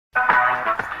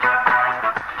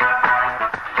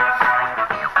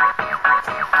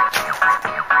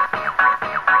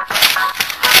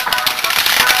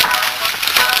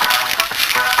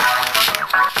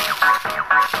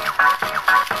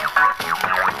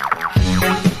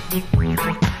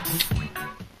Hey,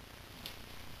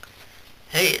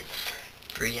 it's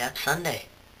Free App Sunday.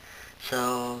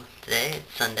 So today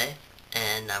it's Sunday,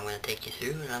 and I'm going to take you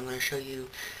through, and I'm going to show you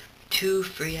 2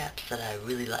 free apps that I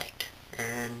really liked.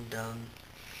 And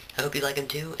I hope you like them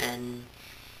too, and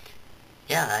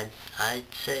yeah,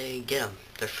 I'd say get them.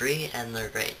 They're free and they're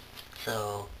great.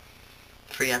 So,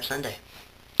 Free App Sunday.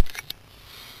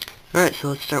 Alright, so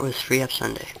let's start with Free App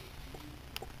Sunday.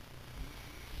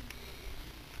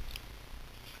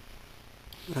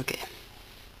 Okay.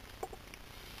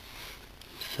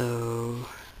 So,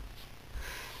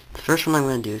 the first one I'm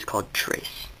going to do is called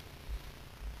Trace.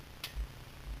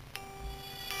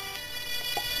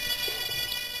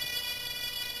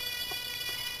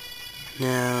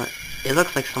 Now, it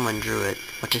looks like someone drew it,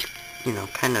 which is,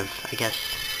 kind of, I guess,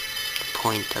 the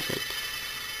point of it.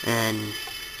 And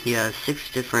you have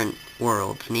 6 different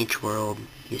worlds, and each world,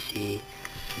 you see,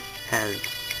 has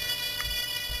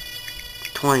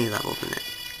 20 levels in it.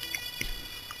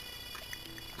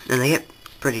 And they get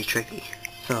pretty tricky.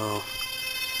 So,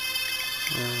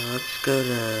 let's go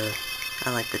to,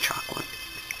 I like the chalk one.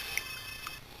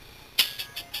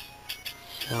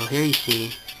 So here you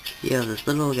see, you have this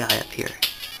little guy up here,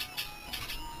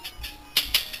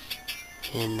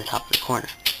 in the top of the corner.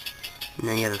 And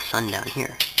then you have the sun down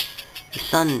here. The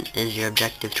sun is your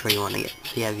objective to where you want to get.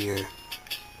 So you have your,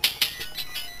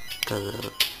 go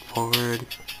to forward,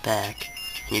 back,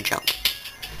 and you jump.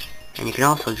 And you can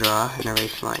also draw and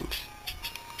erase lines.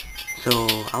 So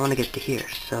I want to get to here,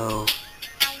 so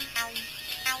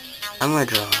I'm going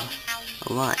to draw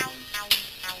a line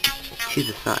to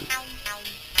the sun.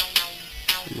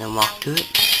 And then walk to it.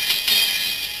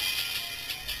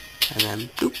 And then,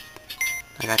 boop,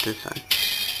 I got to the sun.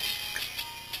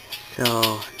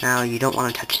 So now you don't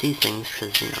want to touch these things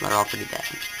because, they're all pretty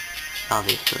bad,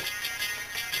 obviously.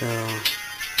 So,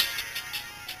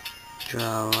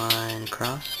 draw a line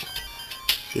across.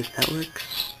 See if that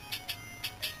works.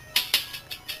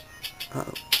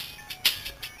 Uh-oh.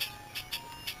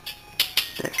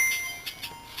 There.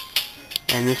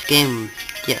 And this game,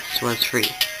 yes, was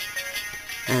free.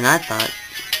 And I thought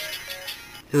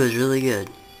it was really good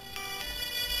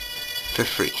for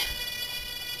free.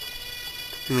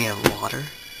 And we have water.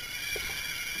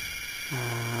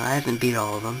 I haven't beat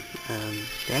all of them.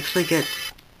 They actually get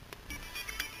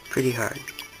pretty hard.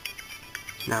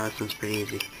 Now this one's pretty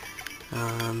easy.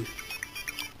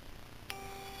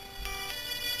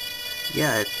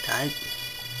 Yeah, I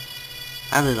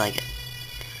really like it.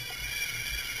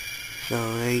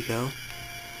 So there you go.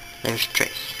 There's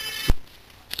Trace.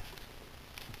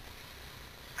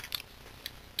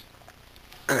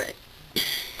 Alright.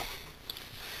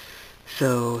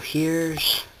 So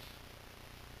here's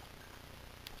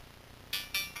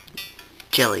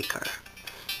Jelly Car.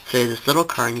 So you have this little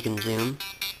car and you can zoom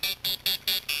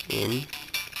in,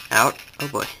 out, oh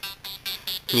boy.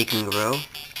 And you can grow,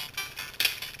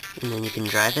 and then you can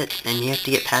drive it, and you have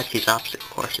to get past these obstacle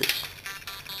courses.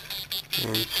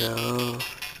 And so,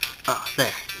 oh,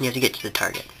 there, you have to get to the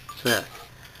target. So there,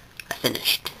 I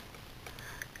finished.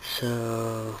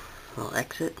 So, I'll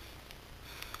exit.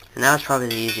 And that was probably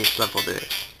the easiest level there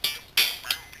is.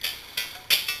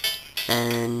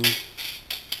 And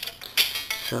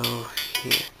so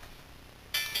here.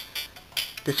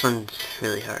 This one's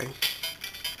really hard.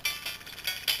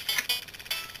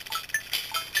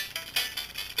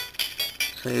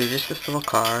 So you're just this little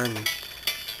car and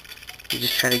you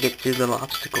just try to get through little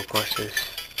obstacle courses.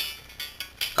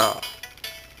 Oh.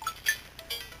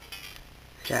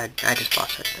 Yeah, I just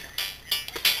lost right there.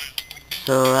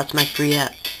 So that's my free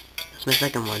app. That's my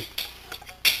second one.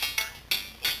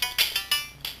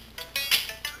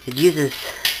 It uses,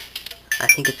 I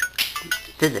think it's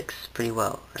physics pretty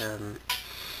well.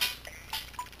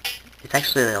 It's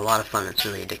actually a lot of fun. It's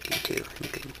really addicting too. You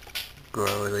can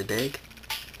grow really big.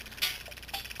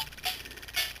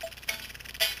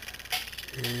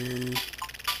 And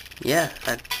yeah,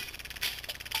 I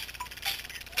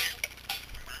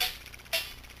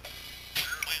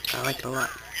like it a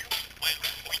lot.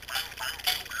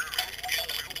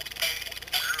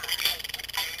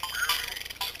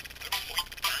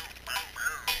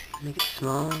 Make it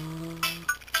small.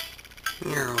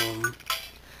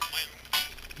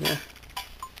 Yeah.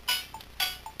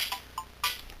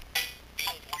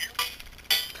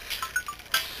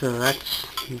 So that's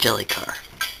Jelly Car.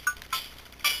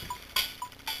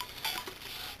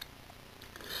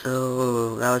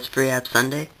 So that was Free App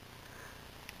Sunday.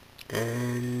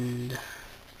 And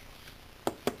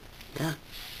yeah.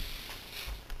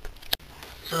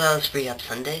 So that was Free App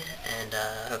Sunday, and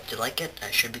I hope you like it. I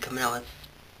should be coming out with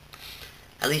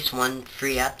at least one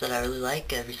free app that I really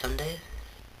like every Sunday.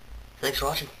 Thanks for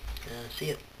watching. See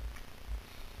ya.